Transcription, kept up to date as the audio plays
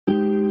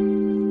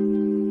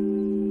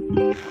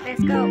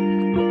Let's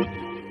go.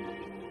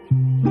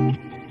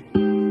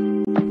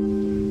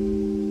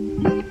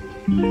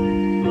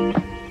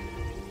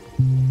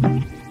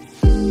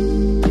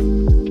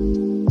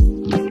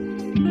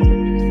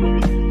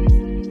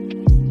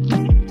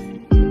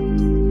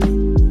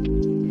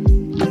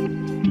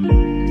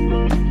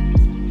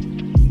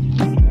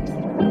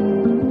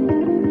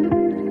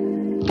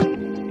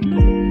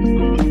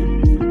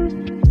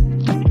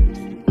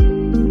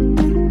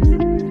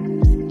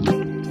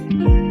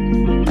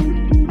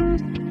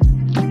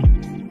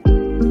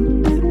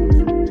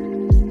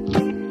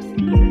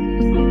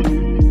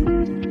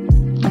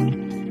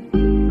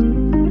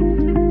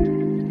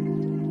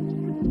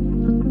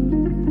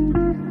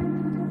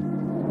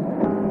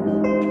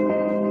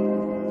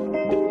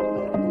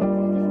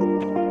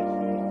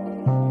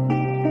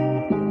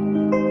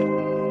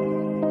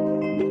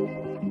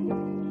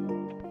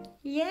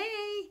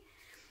 Yay!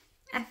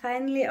 I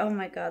finally, oh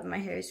my god, my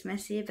hair is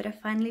messy, but I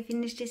finally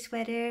finished this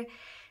sweater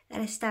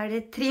that I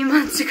started 3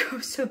 months ago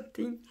or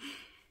something.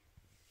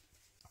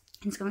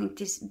 It's going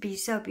to be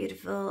so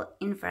beautiful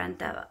in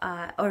front of,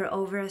 or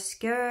over a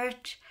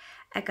skirt.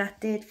 I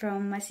got it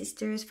from my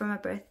sisters for my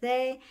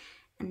birthday,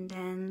 and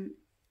then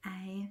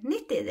I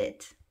knitted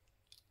it.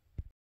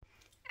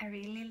 I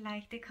really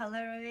like the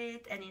color of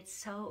it, and it's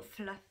so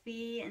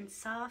fluffy and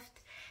soft.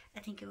 I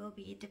think it will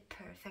be the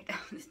perfect,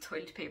 the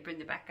toilet paper in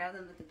the background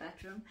and the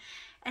bathroom.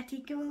 I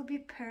think it will be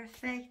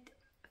perfect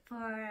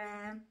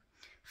for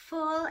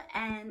fall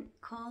and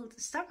cold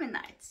summer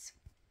nights.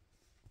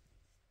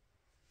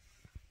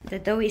 The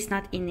dough is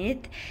not in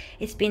it.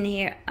 It's been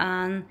here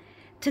on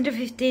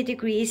 250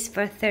 degrees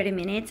for 30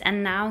 minutes,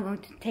 and now I'm going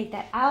to take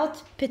that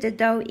out, put the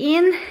dough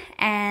in,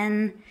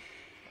 and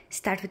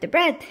start with the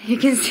bread. You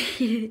can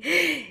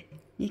see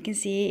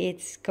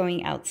it's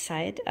going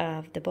outside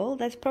of the bowl.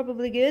 That's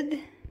probably good.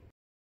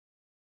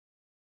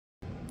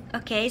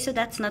 Okay, so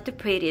that's not the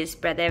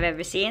prettiest bread I've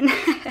ever seen.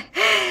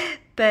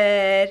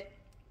 But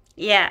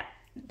yeah,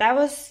 that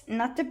was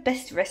not the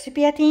best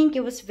recipe, I think.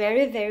 It was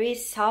very, very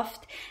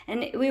soft,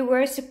 and we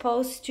were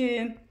supposed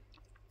to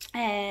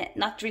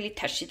not really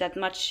touch it that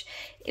much.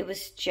 It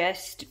was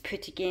just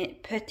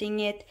putting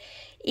it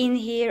in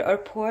here or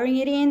pouring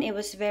it in. It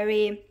was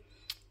very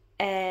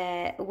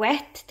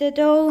wet, the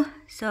dough.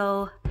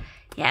 So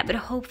yeah, but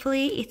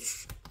hopefully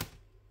it's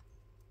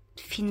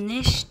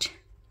finished.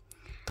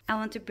 I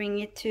want to bring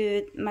it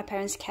to my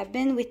parents'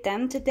 cabin with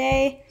them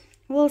today.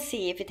 We'll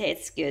see if it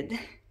tastes good.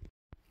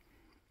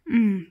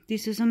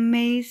 This is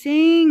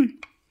amazing.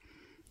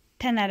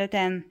 10 out of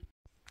 10.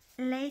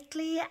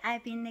 Lately,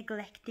 I've been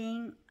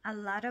neglecting a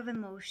lot of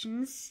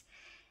emotions,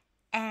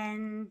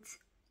 and,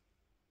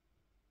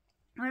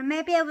 or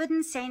maybe I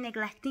wouldn't say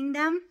neglecting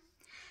them,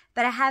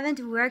 but I haven't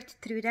worked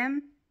through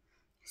them,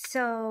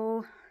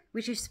 so,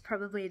 which is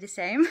probably the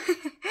same.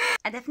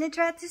 I definitely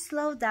try to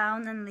slow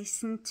down and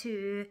listen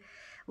to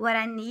what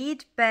I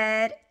need,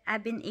 but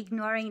I've been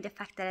ignoring the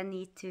fact that I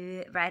need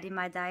to write in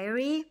my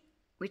diary,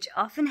 which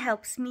often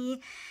helps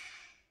me.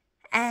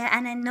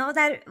 And I know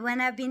that when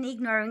I've been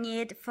ignoring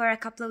it for a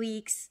couple of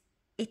weeks,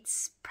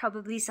 it's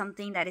probably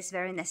something that is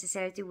very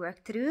necessary to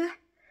work through.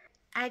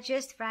 I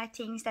just write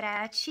things that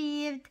I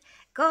achieved,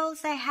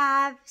 goals I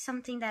have,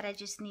 something that I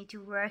just need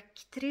to work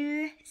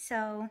through.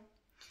 So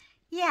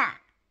yeah,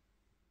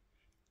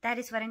 that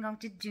is what I'm going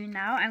to do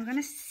now. I'm going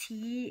to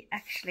see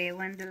actually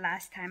when the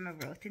last time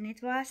I wrote in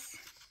it was.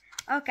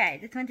 Okay,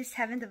 the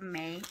 27th of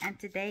May, and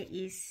today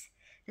is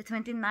the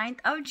 29th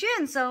of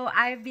June. So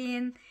I've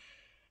been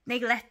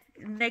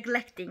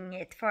neglecting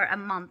it for a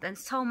month, and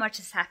so much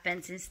has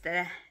happened since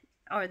the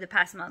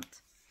past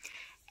month.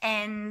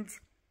 And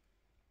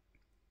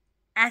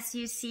as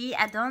you see,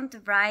 I don't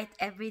write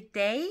every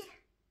day.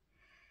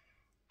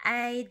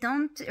 I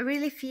don't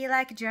really feel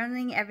like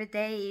journaling every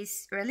day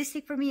is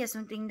realistic for me as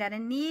something that I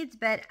need,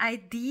 but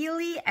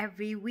ideally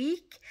every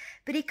week.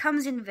 But it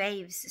comes in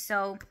waves,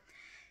 so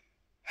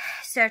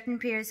certain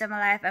periods of my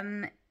life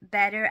I'm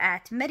better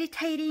at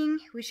meditating,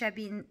 which I've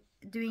been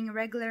doing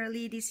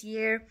regularly this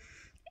year,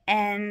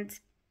 and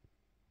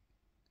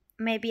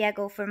maybe I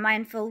go for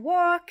mindful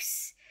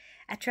walks.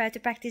 I try to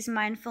practice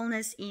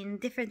mindfulness in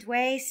different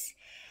ways,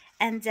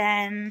 and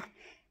then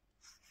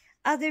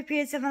other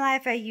periods of my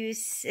life I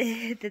use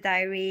the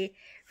diary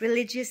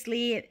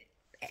religiously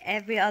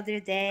every other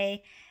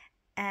day,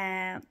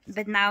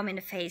 but now I'm in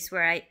a phase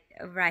where I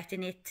write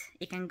in it.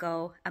 It can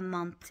go a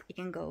month, it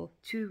can go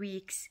 2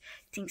 weeks,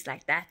 things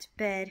like that.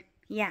 But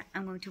yeah,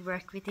 I'm going to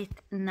work with it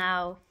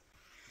now.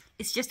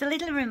 It's just a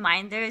little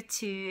reminder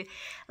to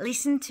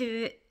listen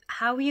to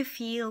how you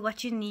feel,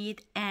 what you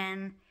need,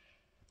 and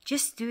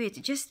just do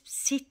it. Just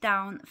sit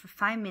down for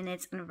 5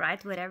 minutes and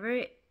write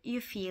whatever you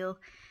feel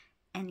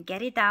and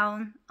get it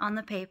down on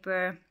the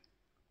paper.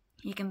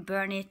 You can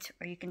burn it,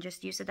 or you can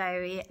just use a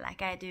diary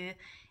like I do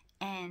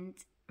and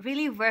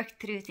really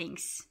work through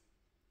things.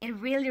 It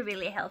really,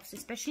 really helps,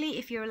 especially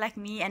if you're like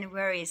me and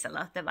worries a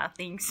lot about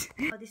things.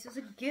 Oh, this was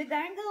a good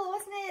angle,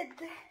 wasn't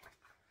it?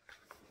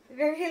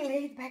 Very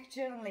laid back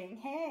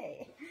journaling.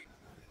 Hey,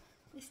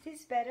 is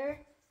this better?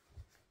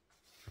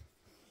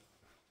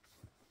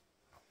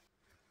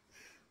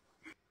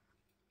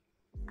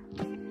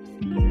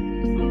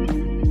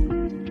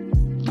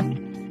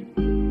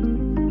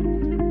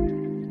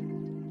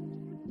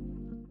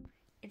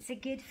 a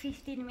good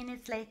 15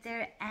 minutes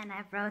later, and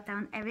I wrote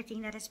down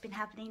everything that has been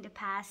happening the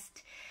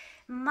past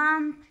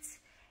month,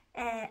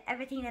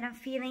 everything that I'm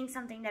feeling,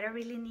 something that I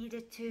really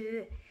needed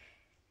to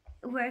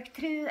work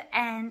through,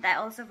 and I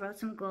also wrote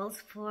some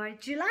goals for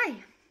July.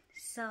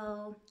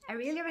 So I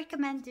really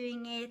recommend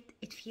doing it.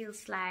 It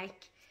feels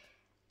like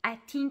I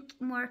think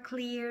more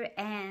clear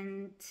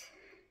and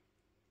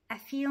I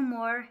feel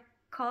more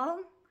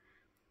calm.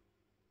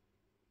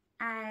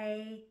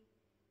 I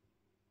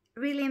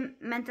really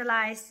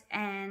mentalize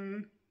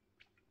and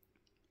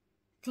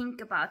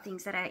think about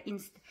things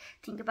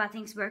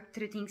work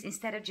through things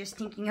instead of just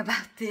thinking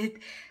about it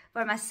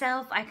for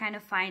myself. I kind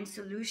of find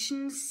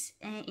solutions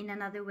in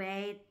another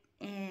way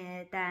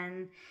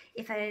than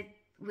if I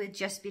would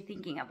just be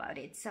thinking about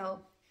it.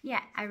 So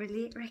yeah, I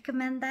really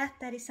recommend that.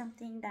 That is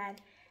something that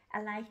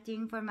I like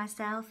doing for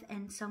myself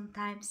and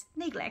sometimes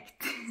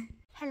neglect.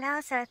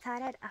 Hello, so I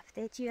thought I'd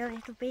update you a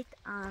little bit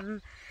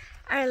on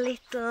our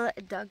little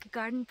dog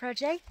garden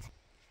project.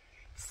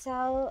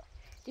 So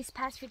these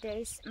past few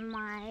days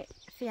my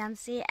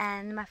fiancé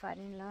and my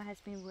father-in-law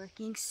has been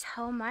working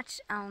so much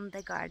on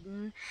the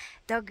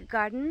dog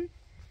garden.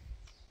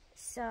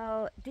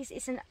 So this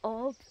is an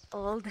old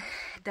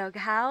dog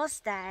house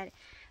that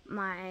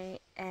my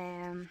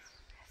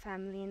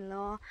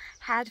family-in-law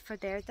had for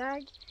their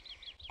dog,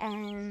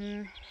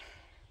 and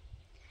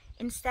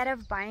instead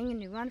of buying a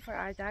new one for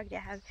our dog, they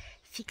have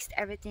fixed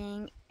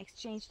everything,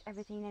 exchanged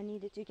everything that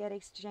needed to get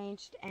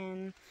exchanged.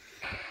 And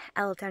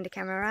I will turn the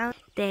camera around.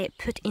 They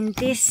put in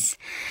this,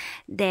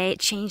 they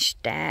changed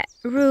the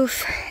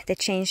roof, they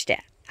changed the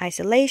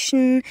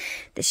isolation,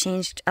 they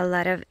changed a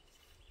lot of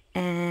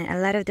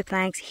the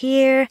planks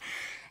here,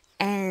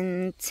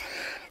 and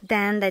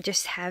then they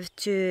just have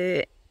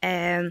to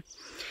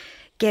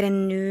get a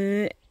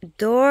new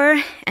door,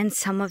 and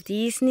some of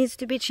these needs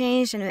to be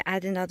changed, and we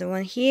add another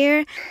one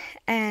here.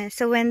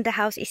 So when the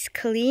house is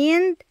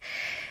cleaned,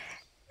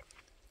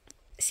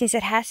 since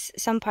it has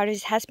some part of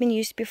it has been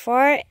used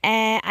before,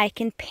 I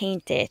can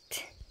paint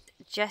it.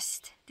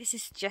 This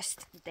is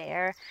just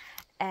their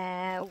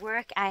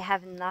work. I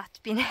have not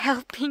been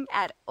helping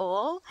at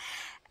all.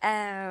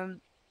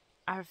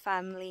 Our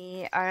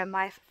family, or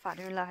my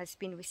father-in-law, has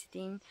been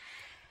visiting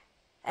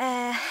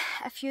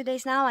a few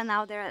days now, and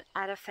now they're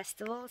at a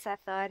festival. So I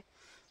thought,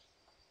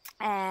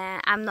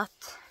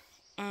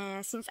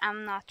 since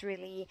I'm not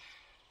really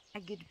a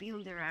good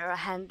builder or a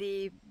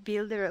handy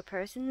builder or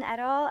person at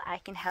all, I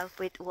can help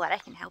with what I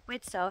can help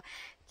with. So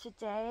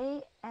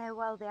today,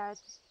 while they are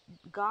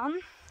gone,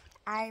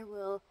 I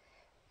will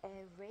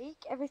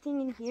rake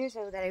everything in here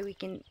so that we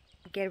can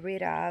get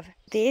rid of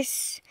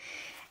this,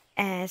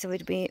 so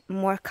it'd be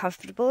more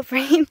comfortable for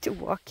him to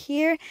walk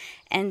here.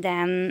 And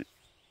then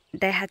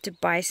they had to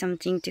buy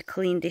something to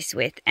clean this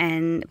with,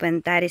 and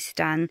when that is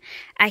done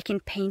I can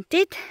paint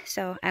it.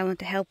 So I want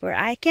to help where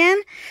I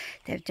can.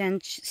 They've done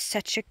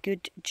such a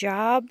good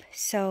job.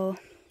 So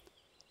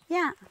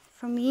yeah,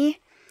 for me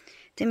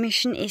the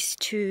mission is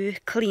to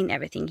clean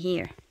everything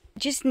here.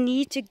 Just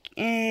need to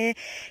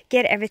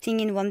get everything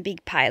in one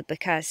big pile,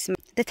 because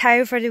the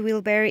tire for the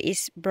wheelbarrow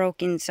is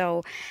broken,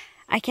 so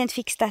I can't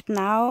fix that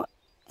now,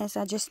 as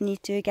I just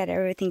need to get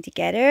everything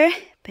together.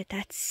 But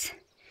that's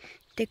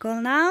the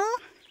goal now.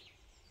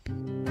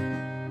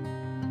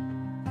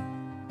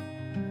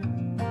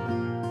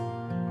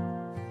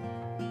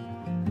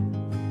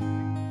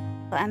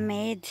 I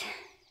made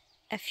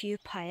a few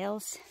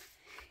piles.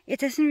 It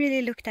doesn't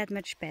really look that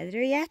much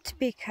better yet,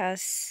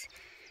 because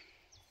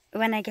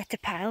when I get the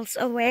piles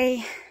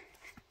away,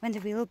 when the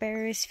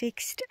wheelbarrow is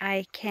fixed,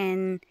 I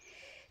can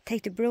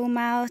take the broom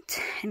out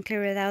and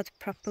clear it out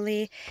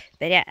properly.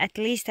 But yeah, at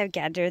least I've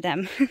gathered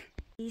them. At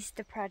least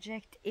the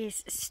project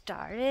is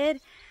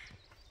started,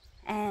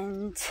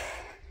 and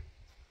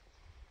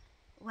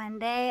when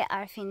they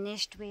are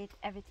finished with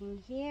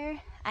everything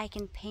here, I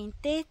can paint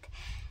it,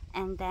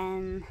 and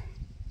then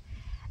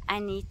I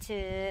need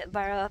to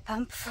borrow a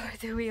pump for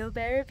the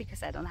wheelbarrow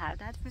because I don't have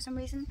that for some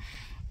reason,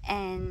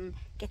 and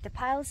get the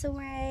piles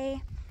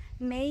away.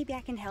 Maybe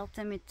I can help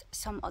them with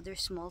some other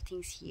small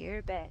things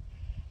here, but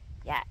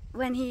yeah,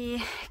 when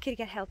he could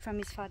get help from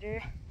his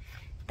father,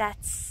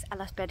 that's a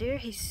lot better.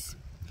 He's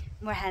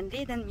more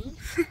handy than me.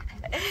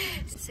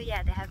 So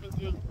yeah, they have been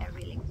doing a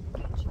really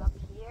good job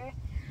here.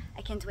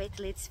 I can't wait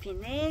till it's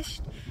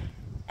finished.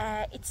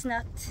 It's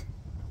not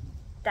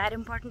that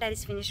important that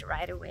it's finished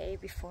right away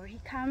before he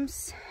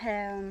comes,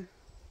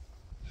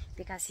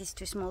 because he's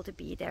too small to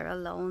be there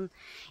alone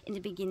in the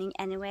beginning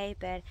anyway.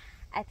 But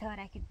I thought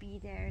I could be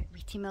there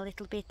with him a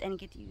little bit and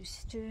get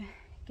used to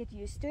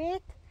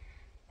it,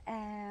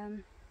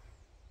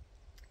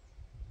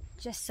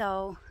 just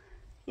so,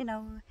 you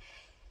know,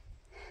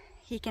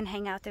 he can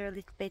hang out there a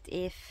little bit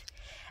if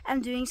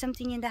I'm doing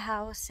something in the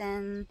house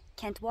and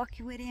can't walk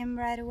with him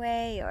right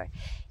away, or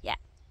yeah,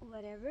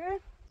 whatever.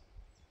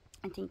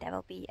 I think that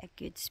will be a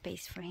good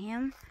space for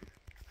him.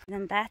 And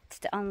then that's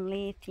the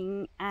only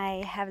thing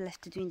I have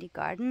left to do in the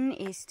garden,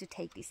 is to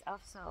take this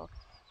off so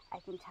I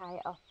can tie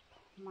up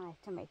my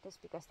tomatoes,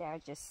 because they are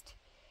just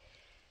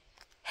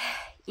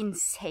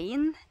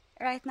insane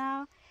right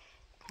now.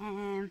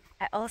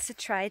 I also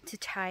tried to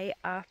tie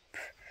up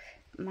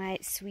my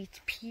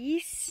sweet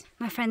peas.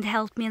 My friend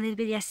helped me a little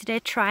bit yesterday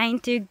trying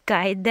to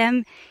guide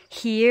them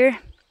here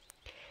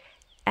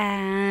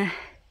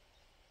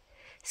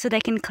so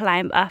they can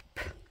climb up.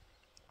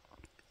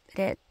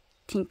 But I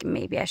think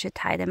maybe I should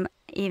tie them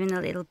even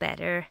a little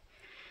better.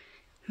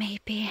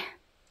 Maybe.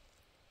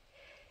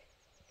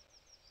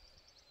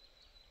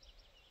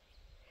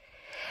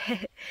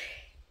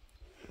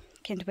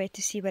 Can't wait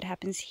to see what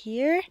happens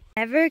here.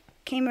 Never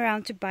came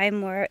around to buy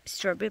more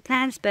strawberry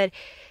plants, but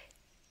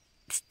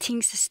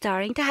things are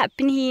starting to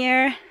happen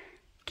here.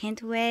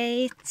 Can't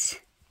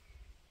wait.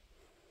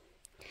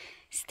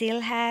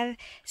 Still have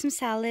some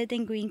salad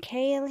and green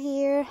kale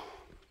here.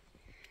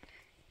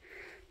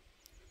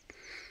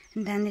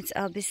 And then it's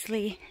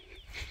obviously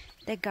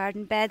the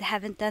garden bed.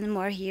 Haven't done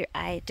more here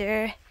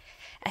either.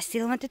 I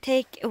still want to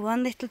take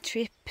one little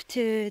trip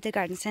to the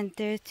garden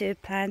center to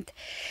plant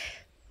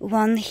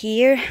one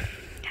here.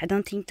 I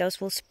don't think those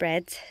will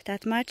spread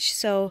that much,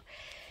 so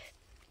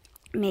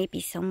maybe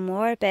some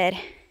more, but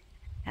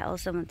I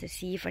also want to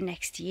see for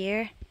next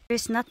year.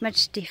 There's not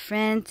much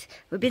different.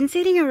 We've been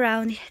sitting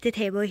around the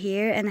table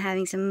here and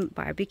having some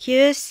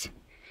barbecues.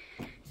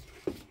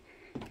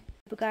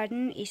 The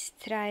garden is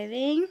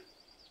thriving.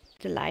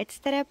 The lights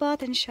that I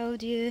bought and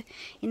showed you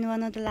in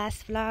one of the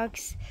last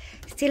vlogs.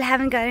 Still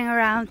haven't gotten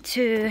around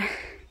to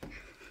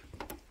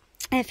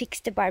fix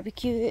the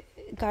barbecue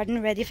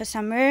garden ready for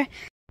summer.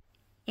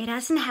 It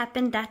hasn't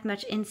happened that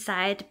much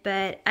inside,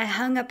 but I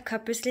hung up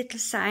Copper's little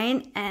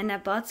sign and I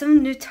bought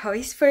some new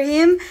toys for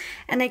him,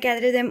 and I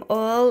gathered them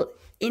all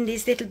in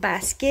these little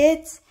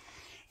baskets,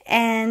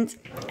 and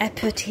I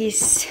put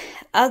his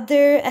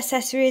other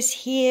accessories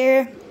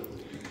here.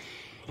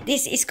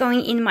 This is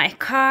going in my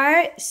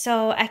car,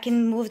 so I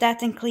can move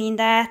that and clean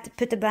that,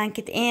 put the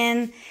blanket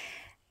in.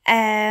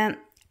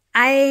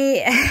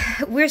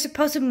 We're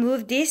supposed to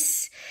move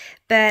this,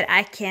 but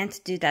I can't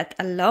do that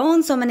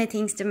alone. So many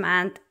things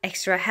demand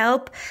extra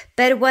help.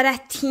 But what I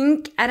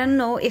think, I don't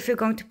know if we're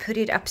going to put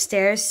it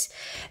upstairs,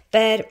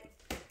 but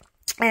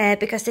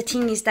because the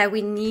thing is that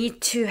we need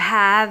to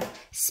have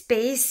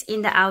space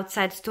in the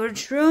outside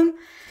storage room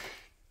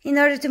in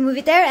order to move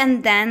it there,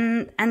 and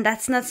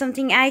that's not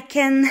something I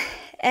can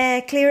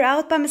clear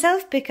out by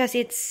myself because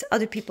it's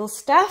other people's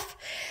stuff.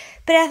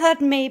 But I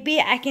thought maybe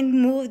I can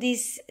move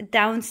this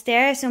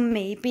downstairs, so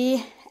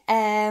maybe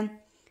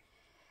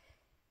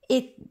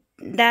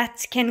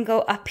that can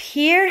go up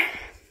here.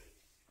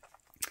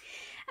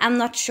 I'm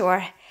not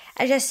sure.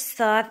 I just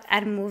thought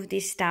I'd move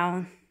this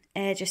down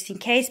just in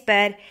case,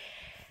 but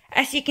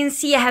as you can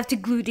see, I have to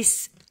glue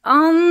this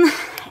on,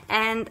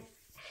 and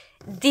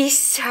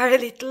these are a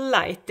little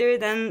lighter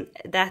than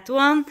that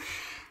one.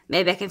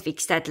 Maybe I can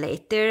fix that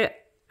later.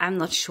 I'm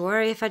not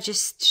sure if I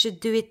just should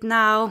do it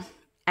now.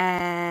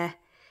 I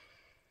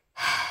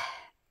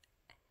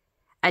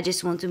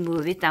just want to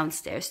move it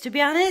downstairs, to be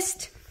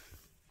honest.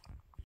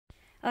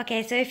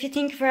 Okay, so if you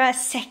think for a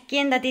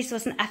second that this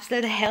was an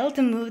absolute hell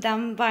to move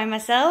down by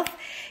myself,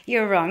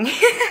 you're wrong.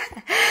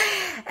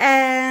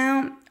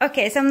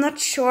 Okay, so I'm not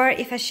sure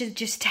if I should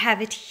just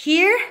have it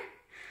here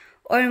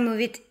or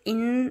move it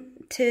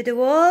into the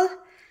wall.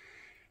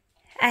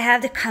 I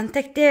have the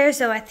contact there,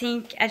 so I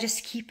think I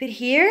just keep it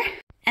here.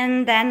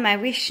 And then my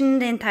vision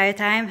the entire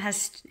time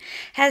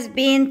has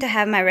been to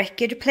have my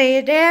record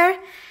player there.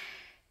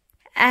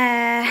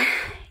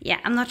 Yeah,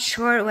 I'm not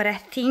sure what I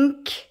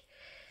think.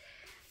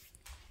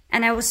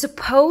 And I was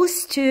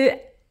supposed to,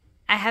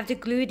 I have to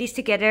glue this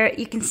together.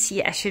 You can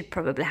see I should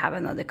probably have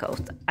another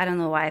coat. I don't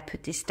know why I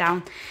put this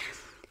down.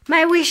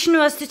 My vision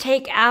was to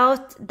take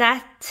out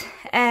that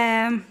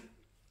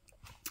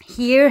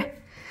here,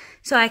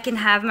 so I can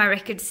have my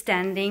record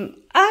standing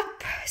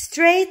up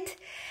straight.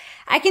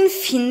 I can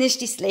finish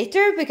this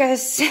later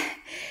because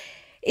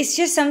it's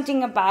just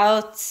something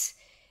about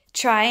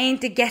trying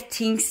to get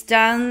things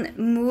done,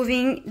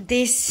 moving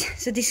this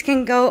so this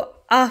can go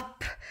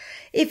up.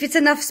 If it's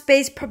enough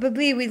space,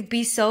 probably it will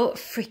be so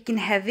freaking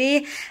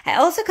heavy. I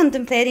also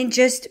contemplated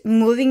just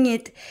moving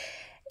it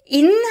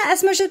in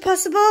as much as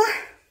possible,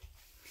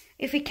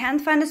 if we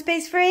can't find a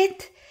space for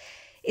it.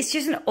 It's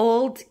just an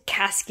old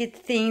casket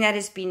thing that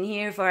has been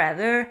here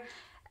forever,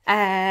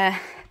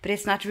 but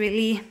it's not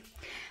really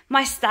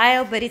my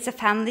style, but it's a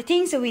family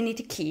thing, so we need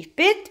to keep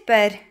it,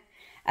 but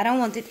I don't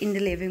want it in the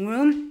living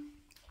room.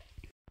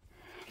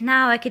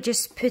 Now I could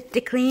just put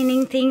the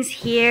cleaning things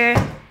here.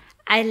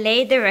 I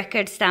laid the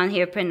records down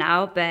here for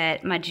now,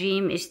 but my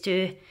dream is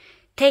to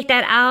take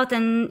that out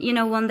and, you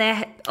know, one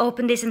day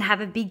open this and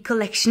have a big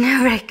collection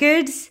of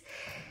records.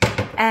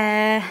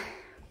 But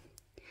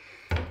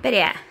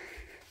yeah,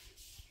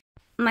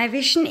 my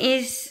vision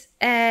is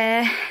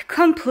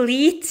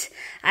complete.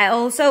 I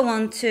also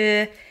want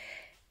to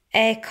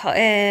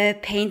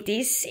paint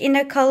this in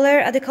a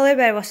color, other color,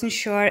 but I wasn't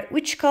sure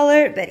which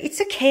color, but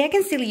it's okay, I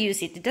can still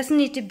use it. It doesn't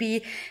need to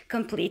be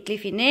completely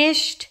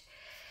finished.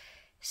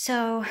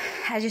 So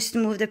I just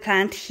moved the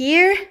plant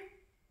here.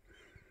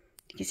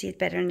 You can see it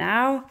better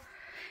now.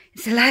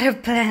 It's a lot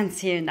of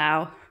plants here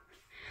now.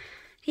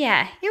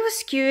 Yeah, it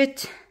was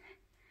cute.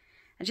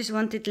 I just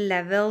want it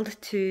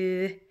leveled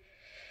to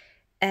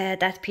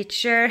that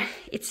picture.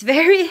 It's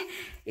very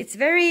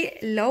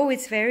low,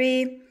 it's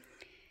very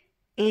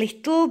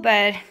little,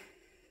 but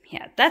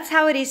yeah, that's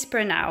how it is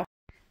per now.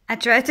 I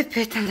tried to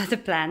put another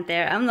plant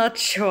there, I'm not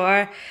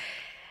sure.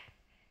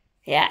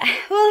 Yeah,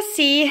 we'll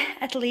see.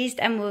 At least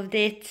I moved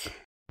it.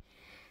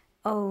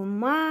 Oh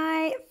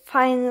my,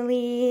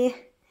 finally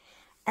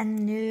a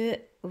new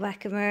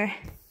vacuumer.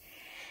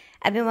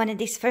 I've been wanting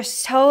this for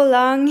so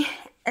long,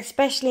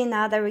 especially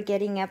now that we're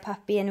getting a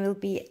puppy and will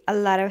be a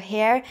lot of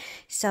hair.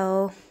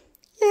 So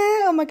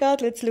yeah, oh my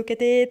god, let's look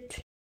at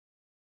it.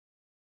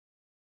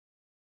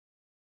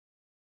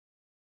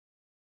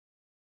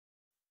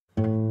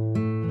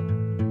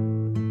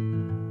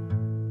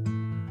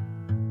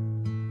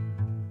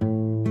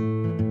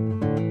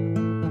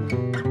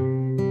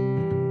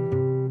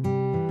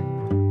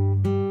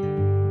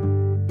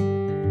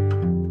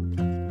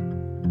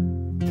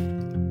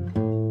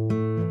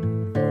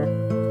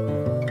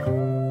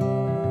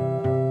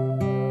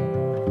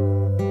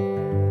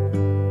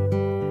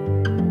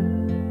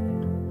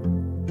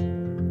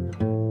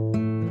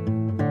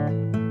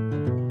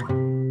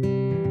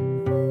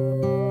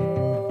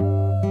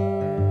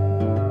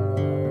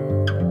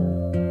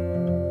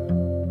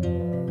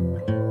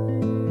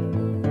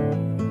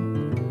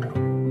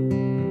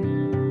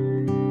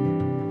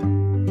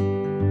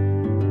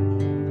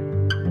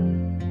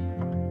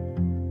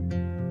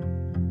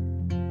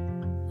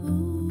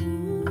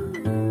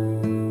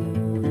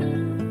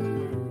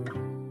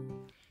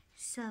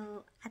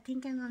 So I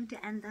think I'm going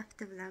to end off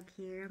the vlog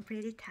here. I'm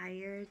pretty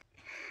tired.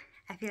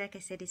 I feel like I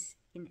said this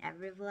in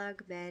every vlog,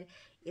 but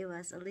it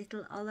was a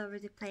little all over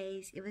the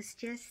place. It was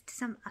just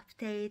some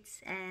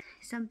updates and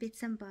some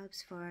bits and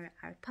bobs for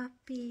our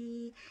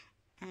puppy,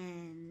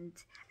 and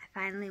I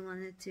finally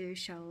wanted to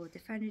show the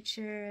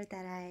furniture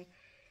that I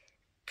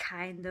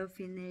kind of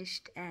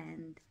finished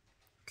and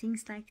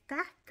things like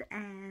that.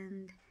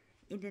 And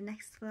in the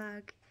next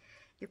vlog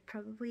you're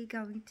probably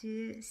going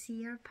to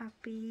see our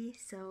puppy,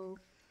 so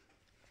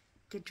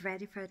get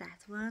ready for that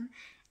one,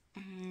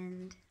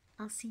 and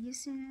I'll see you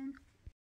soon.